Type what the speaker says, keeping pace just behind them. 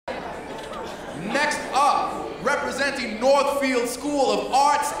the Northfield School of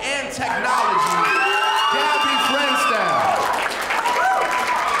Arts and Technology, Gabby Frenstad.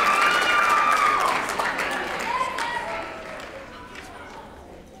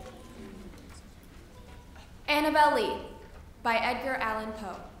 Annabel Lee, by Edgar Allan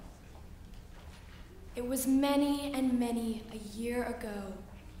Poe. It was many and many a year ago,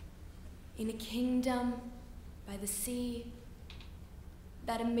 in a kingdom by the sea,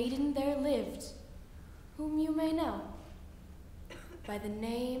 that a maiden there lived, whom you may know, by the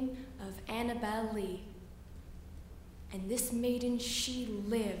name of Annabel Lee. And this maiden, she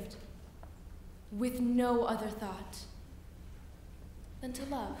lived with no other thought than to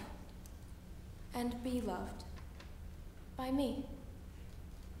love and be loved by me.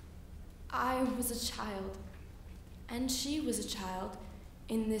 I was a child, and she was a child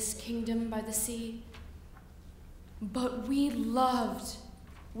in this kingdom by the sea. But we loved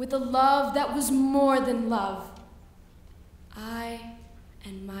with a love that was more than love. I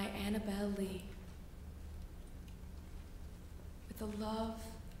and my Annabel Lee. With a love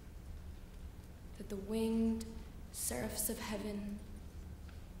that the winged seraphs of heaven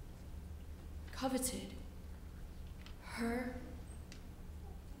coveted, her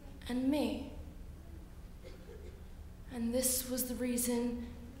and me. And this was the reason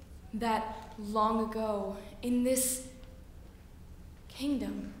that long ago, in this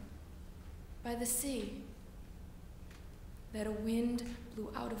kingdom by the sea, that a wind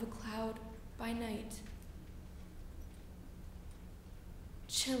blew out of a cloud by night,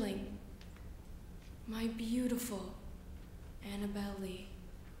 chilling my beautiful Annabel Lee,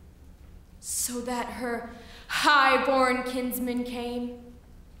 so that her high-born kinsman came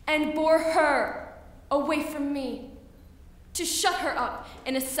and bore her away from me, to shut her up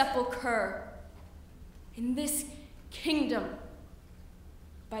in a sepulchre in this kingdom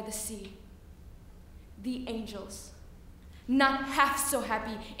by the sea. The angels, not half so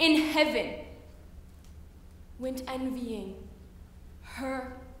happy in heaven, went envying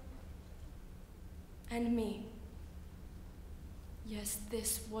her and me. Yes,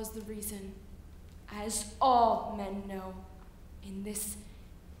 this was the reason, as all men know, in this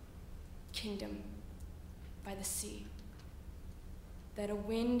kingdom by the sea, that a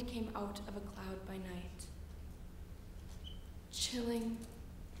wind came out of a cloud by night, chilling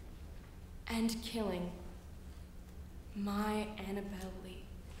and killing my Annabel Lee.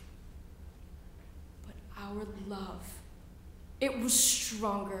 But our love, it was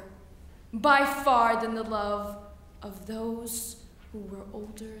stronger by far than the love of those who were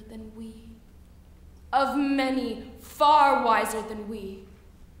older than we, of many far wiser than we.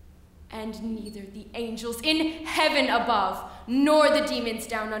 And neither the angels in heaven above, nor the demons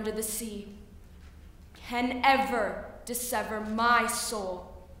down under the sea, can ever dissever my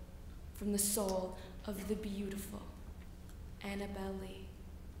soul from the soul of the beautiful Annabel Lee.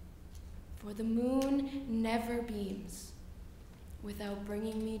 For the moon never beams without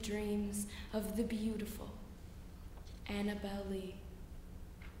bringing me dreams of the beautiful Annabel Lee.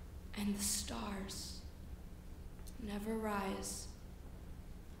 And the stars never rise,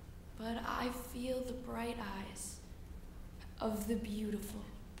 but I feel the bright eyes of the beautiful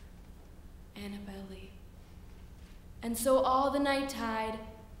Annabel Lee. And so all the night tide,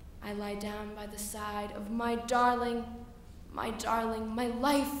 I lie down by the side of my darling, my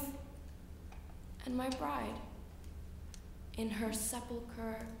life, and my bride, in her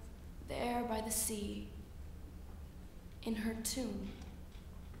sepulchre there by the sea, in her tomb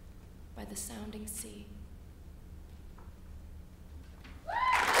by the sounding sea.